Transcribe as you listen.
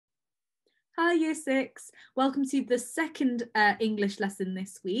Hi Year 6, welcome to the second English lesson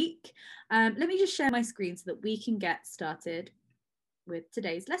this week. Let me just share my screen so that we can get started with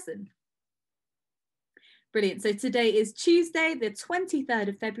today's lesson. Brilliant, so today is Tuesday, the 23rd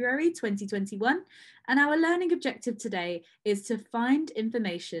of February 2021, and our learning objective today is to find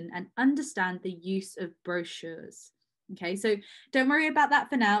information and understand the use of brochures. Okay, so don't worry about that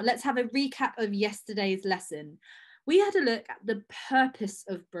for now. Let's have a recap of yesterday's lesson. We had a look at the purpose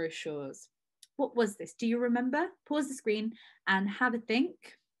of brochures. What was this? Do you remember? Pause the screen and have a think.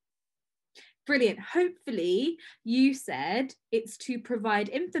 Brilliant. Hopefully you said it's to provide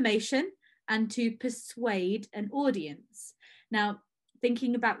information and to persuade an audience. Now,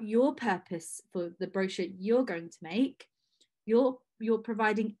 thinking about your purpose for the brochure you're going to make, you're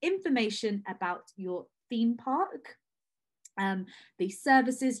providing information about your theme park, the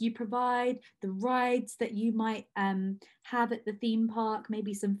services you provide, the rides that you might have at the theme park,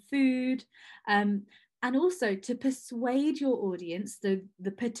 maybe some food, and also to persuade your audience, the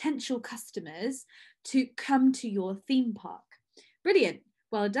potential customers, to come to your theme park. Brilliant,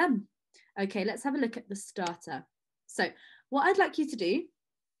 well done. Okay, let's have a look at the starter. So what I'd like you to do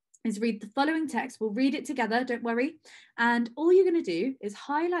is read the following text. We'll read it together, don't worry. And all you're going to do is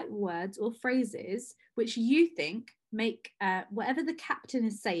highlight words or phrases which you think make whatever the captain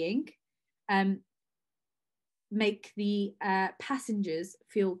is saying, make the passengers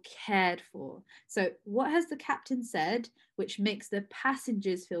feel cared for. So what has the captain said which makes the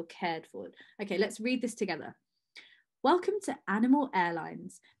passengers feel cared for? Okay, let's read this together. Welcome to Animal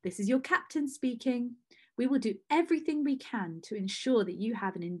Airlines. This is your captain speaking. We will do everything we can to ensure that you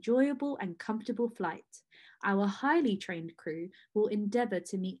have an enjoyable and comfortable flight. Our highly trained crew will endeavour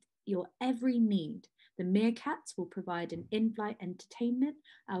to meet your every need. The meerkats will provide an in-flight entertainment.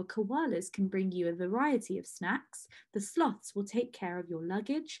 Our koalas can bring you a variety of snacks. The sloths will take care of your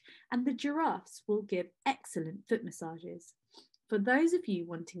luggage, and the giraffes will give excellent foot massages. For those of you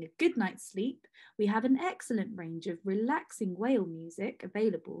wanting a good night's sleep, we have an excellent range of relaxing whale music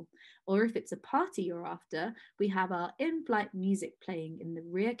available. Or if it's a party you're after, we have our in-flight music playing in the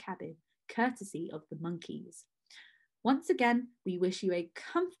rear cabin, courtesy of the monkeys. Once again, we wish you a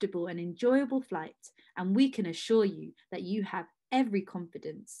comfortable and enjoyable flight, and we can assure you that you have every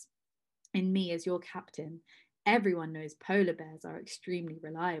confidence in me as your captain. Everyone knows polar bears are extremely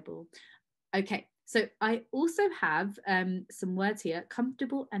reliable. Okay, so I also have some words here,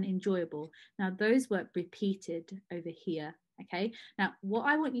 comfortable and enjoyable. Now those were repeated over here. Okay, now what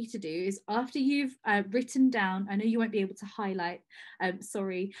I want you to do is, after you've written down, I know you won't be able to highlight,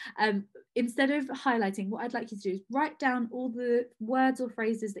 instead of highlighting, what I'd like you to do is write down all the words or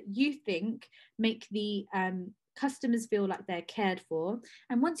phrases that you think make the customers feel like they're cared for.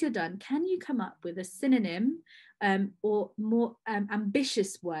 And once you're done, can you come up with a synonym or more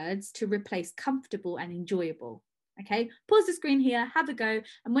ambitious words to replace comfortable and enjoyable? Okay, pause the screen here, have a go,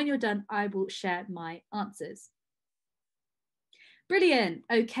 and when you're done, I will share my answers. Brilliant.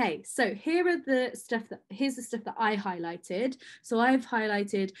 Okay, so here's the stuff that I highlighted. So I've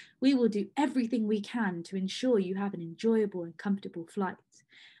highlighted, we will do everything we can to ensure you have an enjoyable and comfortable flight.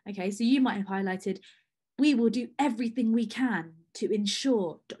 Okay, so you might have highlighted, we will do everything we can to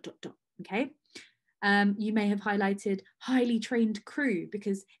ensure ... Okay. You may have highlighted highly trained crew,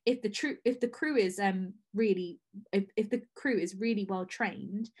 because if the crew is really well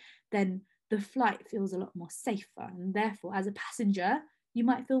trained, then the flight feels a lot more safer, and therefore as a passenger you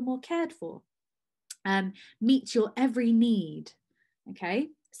might feel more cared for. Meet your every need. Okay,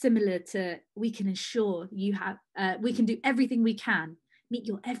 similar to, we can ensure you have, we can do everything we can. Meet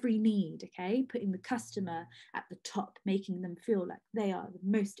your every need. Okay, putting the customer at the top, making them feel like they are the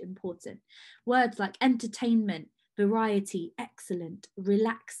most important. Words like entertainment, variety, excellent,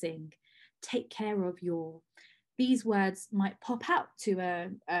 relaxing, take care of your. These words might pop out to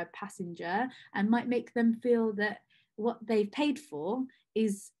a passenger and might make them feel that what they've paid for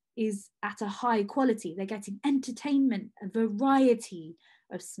is at a high quality. They're getting entertainment, a variety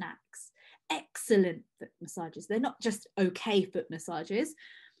of snacks, excellent foot massages. They're not just okay foot massages.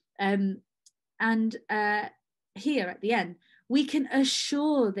 And here at the end, we can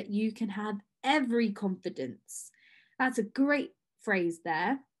assure that you can have every confidence. That's a great phrase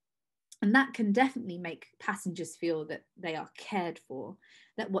there. And that can definitely make passengers feel that they are cared for,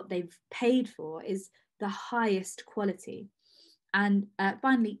 that what they've paid for is the highest quality. And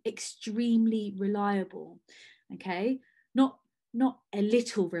finally, extremely reliable. Okay, not a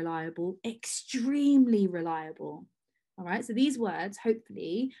little reliable, extremely reliable. All right, so these words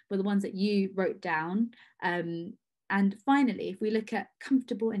hopefully were the ones that you wrote down. And finally, if we look at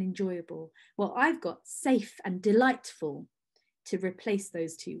comfortable and enjoyable, well, I've got safe and delightful. to replace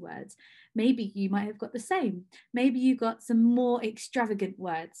those two words. Maybe you might have got the same. Maybe you got some more extravagant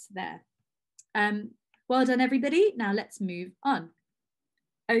words there. Well done, everybody. Now let's move on.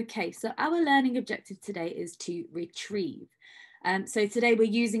 Okay, so our learning objective today is to retrieve. So today we're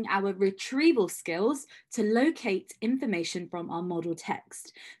using our retrieval skills to locate information from our model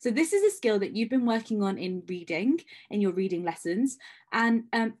text. So this is a skill that you've been working on in reading, in your reading lessons. And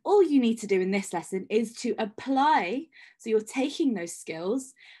all you need to do in this lesson is to apply. So you're taking those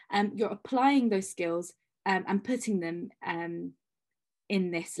skills, you're applying those skills and putting them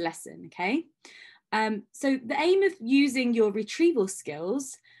in this lesson, okay? So the aim of using your retrieval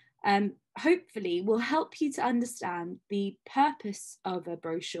skills hopefully will help you to understand the purpose of a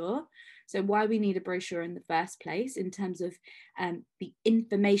brochure. So why we need a brochure in the first place in terms of the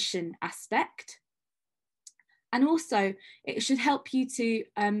information aspect. And also it should help you to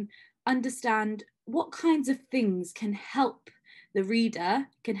understand what kinds of things can help the reader,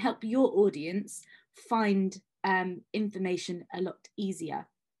 can help your audience find information a lot easier.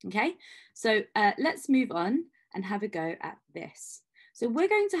 Okay, so let's move on and have a go at this. So we're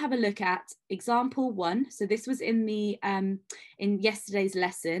going to have a look at example 1. So this was in the in yesterday's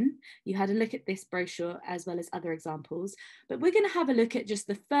lesson. You had a look at this brochure as well as other examples, but we're going to have a look at just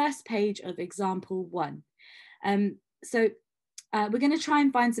the first page of example 1. So we're going to try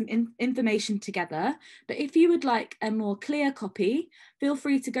and find some information together, but if you would like a more clear copy, feel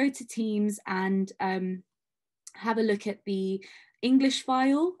free to go to Teams and have a look at the English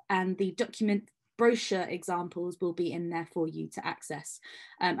file, and the document brochure examples will be in there for you to access.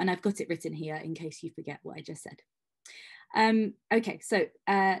 And I've got it written here in case you forget what I just said. Okay, so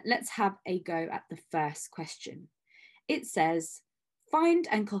let's have a go at the first question. It says, find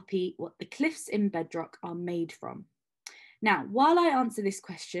and copy what the cliffs in bedrock are made from. Now, while I answer this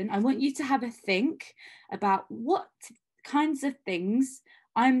question, I want you to have a think about what kinds of things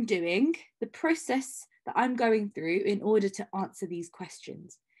I'm doing, the process that I'm going through in order to answer these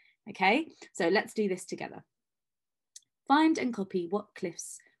questions. Okay, so let's do this together. Find and copy what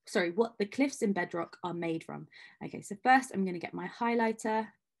the cliffs in bedrock are made from. Okay, so first I'm going to get my highlighter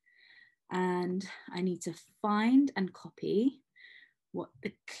and I need to find and copy what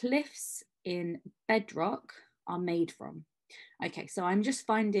the cliffs in bedrock are made from. Okay, so I'm just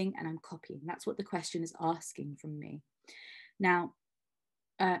finding and I'm copying. That's what the question is asking from me. Now,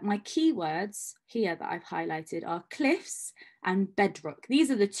 my keywords here that I've highlighted are cliffs and bedrock. These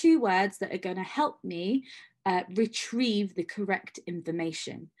are the two words that are going to help me retrieve the correct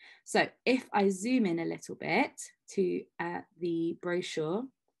information. So if I zoom in a little bit to the brochure,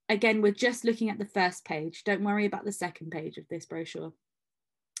 again, we're just looking at the first page. Don't worry about the second page of this brochure.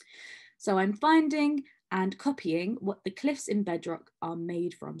 So I'm finding and copying what the cliffs in bedrock are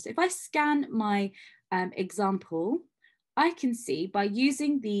made from. So if I scan my example, I can see by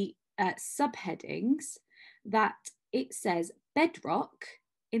using the subheadings that it says bedrock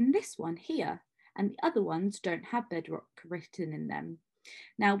in this one here, and the other ones don't have bedrock written in them.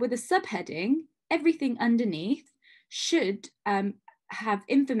 Now with a subheading, everything underneath should have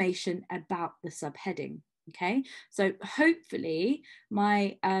information about the subheading. Okay, so hopefully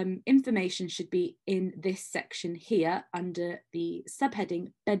my information should be in this section here under the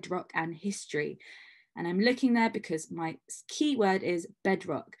subheading bedrock and history. And I'm looking there because my keyword is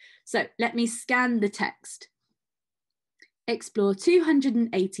bedrock. So let me scan the text. Explore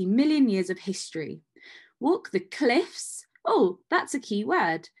 280 million years of history. Walk the cliffs. Oh, that's a key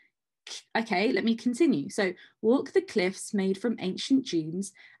word. Okay, let me continue. So walk the cliffs made from ancient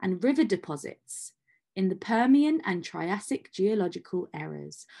dunes and river deposits in the Permian and Triassic geological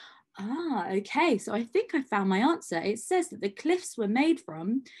eras. Ah, okay, so I think I found my answer. It says that the cliffs were made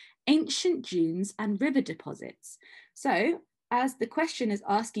from ancient dunes and river deposits. So as the question is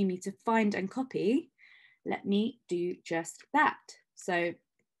asking me to find and copy, let me do just that. So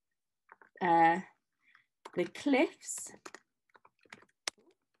the cliffs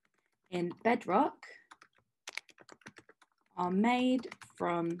in bedrock are made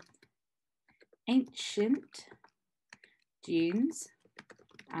from ancient dunes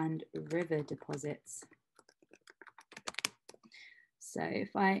and river deposits. So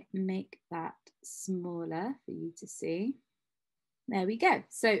if I make that smaller for you to see, there we go.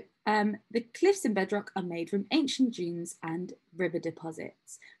 So the cliffs in bedrock are made from ancient dunes and river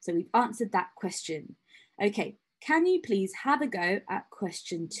deposits. So we've answered that question. Okay, can you please have a go at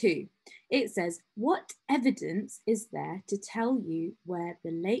question 2? It says, what evidence is there to tell you where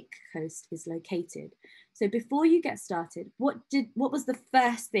the lake coast is located? So before you get started, what was the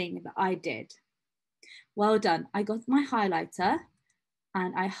first thing that I did? Well done. I got my highlighter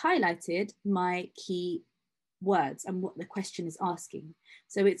and I highlighted my key words and what the question is asking.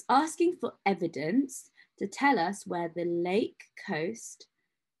 So it's asking for evidence to tell us where the lake coast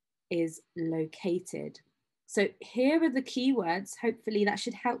is located. So here are the key words. Hopefully that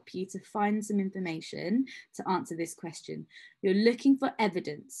should help you to find some information to answer this question. You're looking for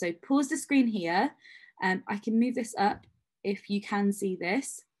evidence. So pause the screen here. I can move this up if you can see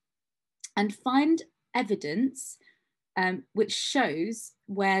this, and find evidence which shows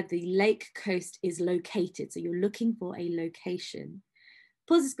where the lake coast is located. So you're looking for a location.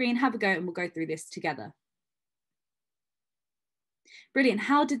 Pause the screen, have a go, and we'll go through this together. Brilliant.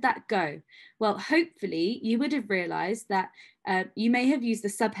 How did that go? Well, hopefully you would have realized that you may have used the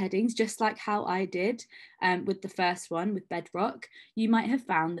subheadings just like how I did with the first one with Bedrock. You might have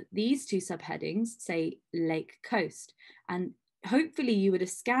found that these two subheadings say lake coast, and hopefully you would have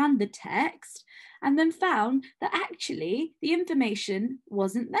scanned the text and then found that actually the information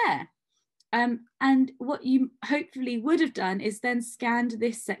wasn't there. And what you hopefully would have done is then scanned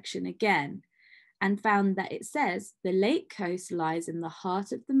this section again and found that it says the lake coast lies in the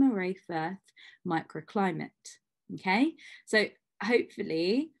heart of the Moray Firth microclimate. Okay, so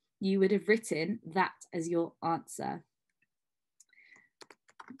hopefully you would have written that as your answer.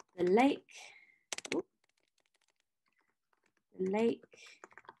 The lake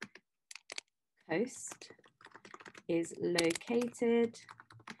coast is located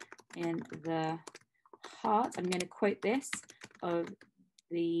in the heart, I'm going to quote this, of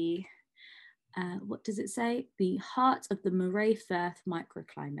the what does it say? The heart of the Moray Firth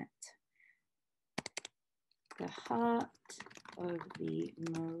microclimate. The heart of the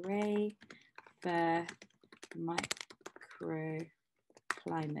Moray Firth microclimate.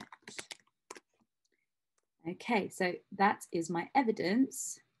 Okay, so that is my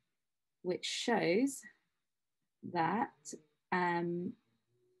evidence, which shows that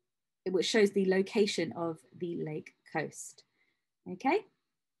which shows the location of the lake coast. Okay.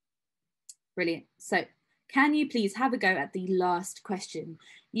 Brilliant. So can you please have a go at the last question?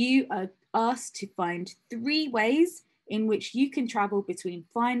 You are asked to find 3 ways in which you can travel between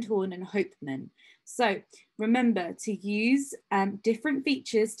Findhorn and Hopeman. So remember to use different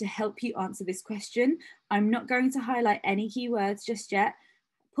features to help you answer this question. I'm not going to highlight any keywords just yet.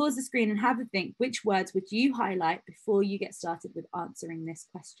 Pause the screen and have a think. Which words would you highlight before you get started with answering this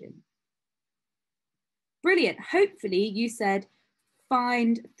question? Brilliant. Hopefully you said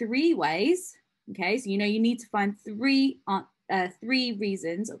find 3 ways. Okay, so you know you need to find 3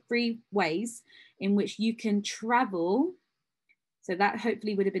 reasons or 3 ways in which you can travel. So that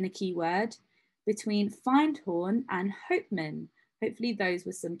hopefully would have been a key word between Findhorn and Hopeman. Hopefully those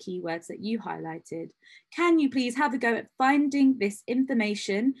were some keywords that you highlighted. Can you please have a go at finding this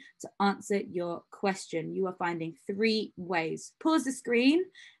information to answer your question? You are finding 3 ways. Pause the screen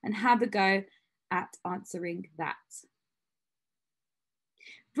and have a go at answering that.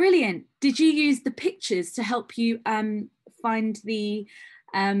 Brilliant. Did you use the pictures to help you find the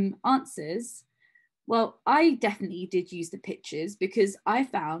answers? Well, I definitely did use the pictures because I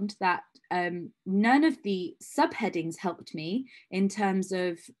found that none of the subheadings helped me in terms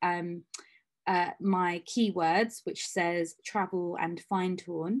of my keywords, which says travel and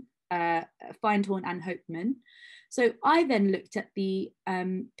Findhorn and Hopeman. So I then looked at the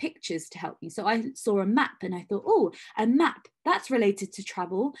pictures to help me. So I saw a map and I thought, oh, a map, that's related to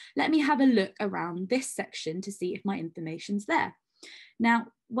travel. Let me have a look around this section to see if my information's there. Now,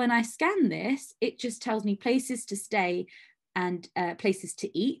 when I scan this, it just tells me places to stay and places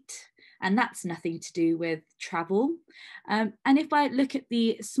to eat. And that's nothing to do with travel. And if I look at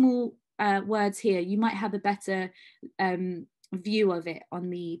the small words here, you might have a better view of it on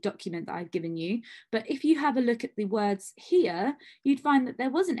the document that I've given you. But if you have a look at the words here, you'd find that there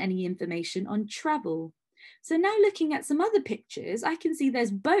wasn't any information on travel. So now looking at some other pictures, I can see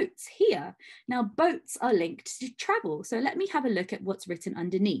there's boats here. Now boats are linked to travel. So let me have a look at what's written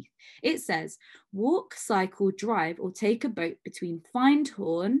underneath. It says, walk, cycle, drive, or take a boat between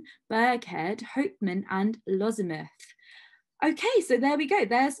Findhorn, Burghead, Hopeman, and Lossiemouth. Okay, so there we go.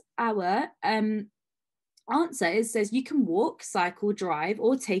 There's our answer. It says you can walk, cycle, drive,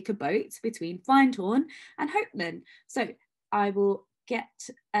 or take a boat between Findhorn and Hopeman. So I will get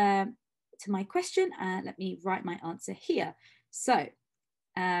to my question and let me write my answer here. So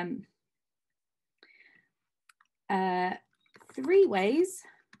 3 ways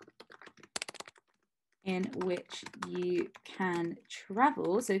in which you can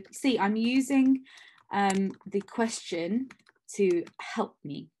travel. So see, I'm using the question to help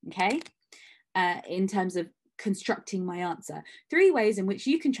me, okay? In terms of constructing my answer. 3 ways in which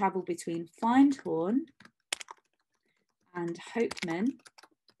you can travel between Findhorn and Hopeman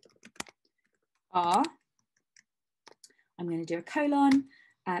are I'm going to do a colon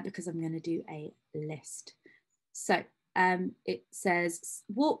because I'm going to do a list. So it says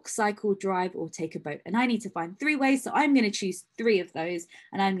walk, cycle, drive, or take a boat. And I need to find 3 ways. So I'm going to choose 3 of those.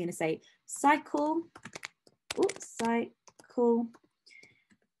 And I'm going to say cycle,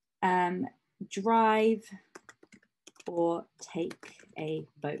 drive, or take a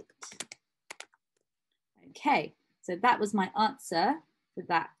boat. Okay, so that was my answer for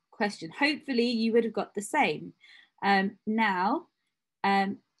that question. Hopefully you would have got the same. Now,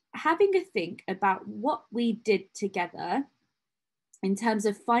 having a think about what we did together in terms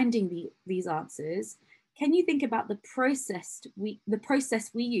of finding these answers, can you think about the process we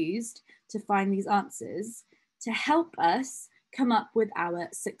used to find these answers to help us come up with our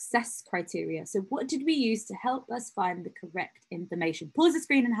success criteria? So what did we use to help us find the correct information? Pause the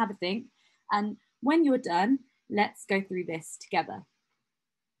screen and have a think. And when you're done, let's go through this together.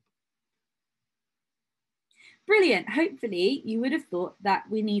 Brilliant. Hopefully you would have thought that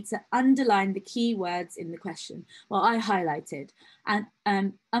we need to underline the key words in the question. Well, I highlighted, and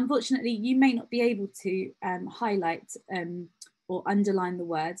unfortunately you may not be able to highlight or underline the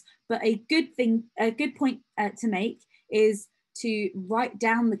words, but a good point to make is to write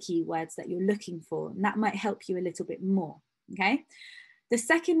down the keywords that you're looking for, and that might help you a little bit more, okay? The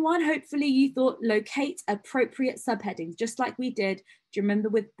second one, hopefully you thought locate appropriate subheadings, just like we did. Do you remember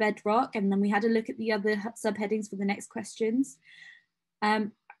with bedrock? And then we had a look at the other subheadings for the next questions.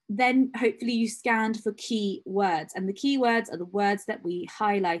 Then hopefully you scanned for key words, and the key words are the words that we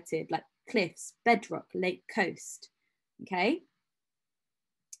highlighted, like cliffs, bedrock, lake, coast, okay?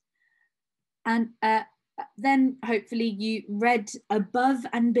 And then hopefully you read above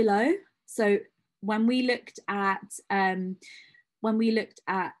and below. So when we looked at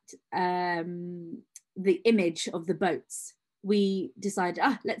the image of the boats, we decided,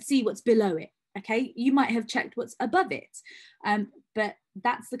 let's see what's below it. Okay, you might have checked what's above it, but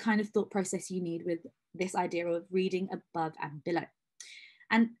that's the kind of thought process you need with this idea of reading above and below.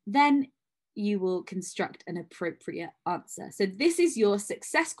 And then you will construct an appropriate answer. So this is your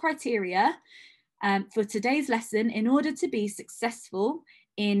success criteria for today's lesson in order to be successful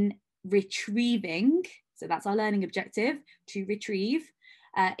in retrieving, so that's our learning objective, to retrieve,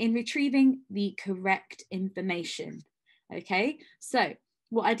 in retrieving the correct information. Okay, so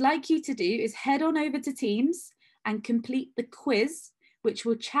what I'd like you to do is head on over to Teams and complete the quiz, which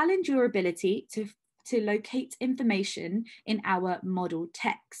will challenge your ability to locate information in our model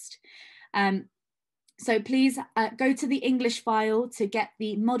text. So please go to the English file to get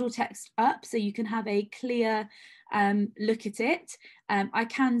the model text up so you can have a clear look at it. I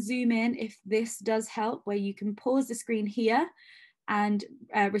can zoom in if this does help, where you can pause the screen here and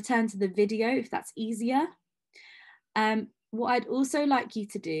return to the video if that's easier. What I'd also like you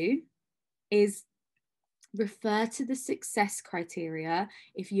to do is refer to the success criteria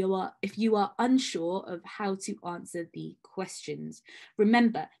if you are unsure of how to answer the questions.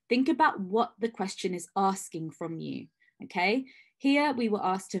 Remember, think about what the question is asking from you, okay? Here we were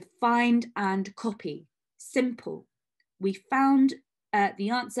asked to find and copy. Simple. We found the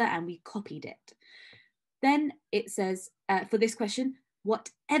answer and we copied it. Then it says, for this question, what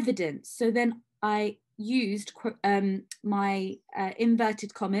evidence? So then I used my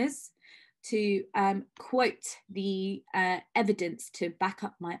inverted commas to quote the evidence to back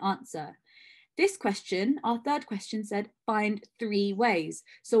up my answer. This question, our third question, said find 3 ways.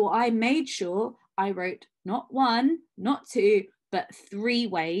 So I made sure I wrote not 1, not 2, but 3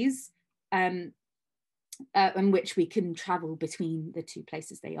 ways in which we can travel between the 2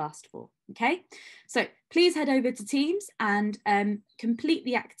 places they asked for. Okay, so please head over to Teams and complete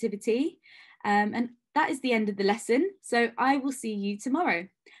the activity. And that is the end of the lesson. So I will see you tomorrow.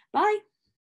 Bye.